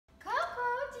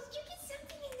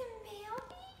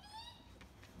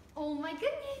Oh my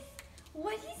goodness.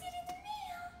 What is it in the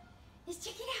mail? Let's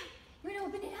check it out. You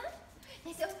want to open it up?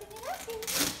 Let's open it up, baby.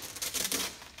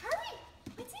 Hurry.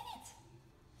 What's in it?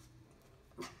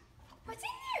 What's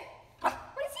in there?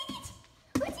 What is in it?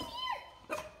 What's in here?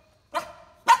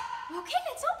 Okay,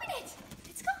 let's open it.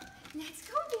 Let's go. Let's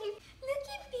go, babe. Look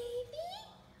at baby.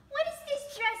 What does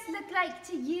this dress look like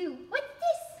to you? What's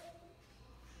this?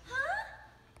 Huh?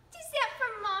 Is that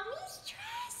for mommy's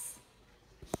dress?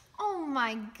 Oh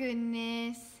my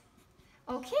goodness.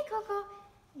 Okay, Coco.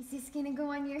 Is this gonna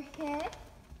go on your head?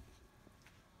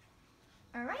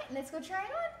 All right, let's go try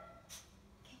it on.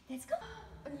 Okay, let's go.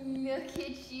 Look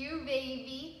at you,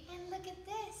 baby. And look at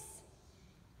this.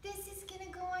 This is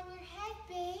gonna go on your head,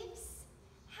 babes.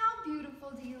 How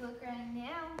beautiful do you look right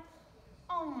now?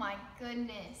 Oh my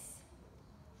goodness.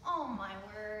 Oh my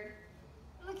word.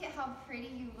 Look at how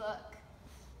pretty you look.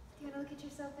 Do you wanna look at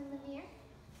yourself in the mirror?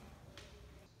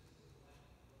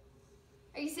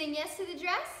 Are you saying yes to the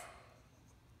dress?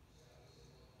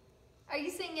 Are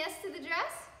you saying yes to the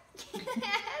dress?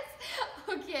 Yes?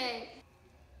 Okay.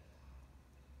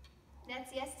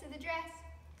 That's yes to the dress.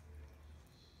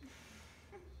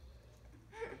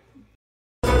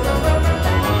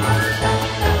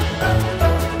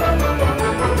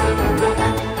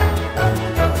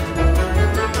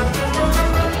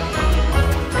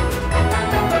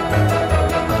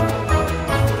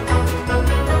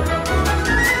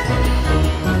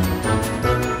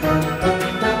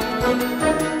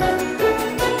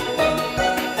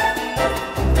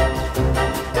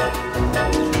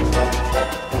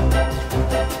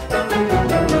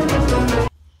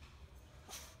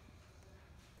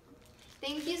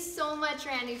 Thank you so much,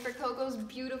 Randy, for Coco's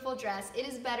beautiful dress. It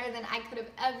is better than I could have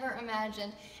ever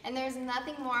imagined. And there's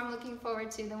nothing more I'm looking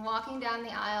forward to than walking down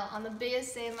the aisle on the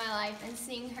biggest day of my life and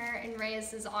seeing her in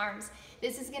Reyes's arms.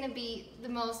 This is going to be the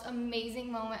most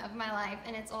amazing moment of my life,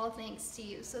 and it's all thanks to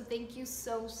you. So thank you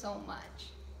so, so much.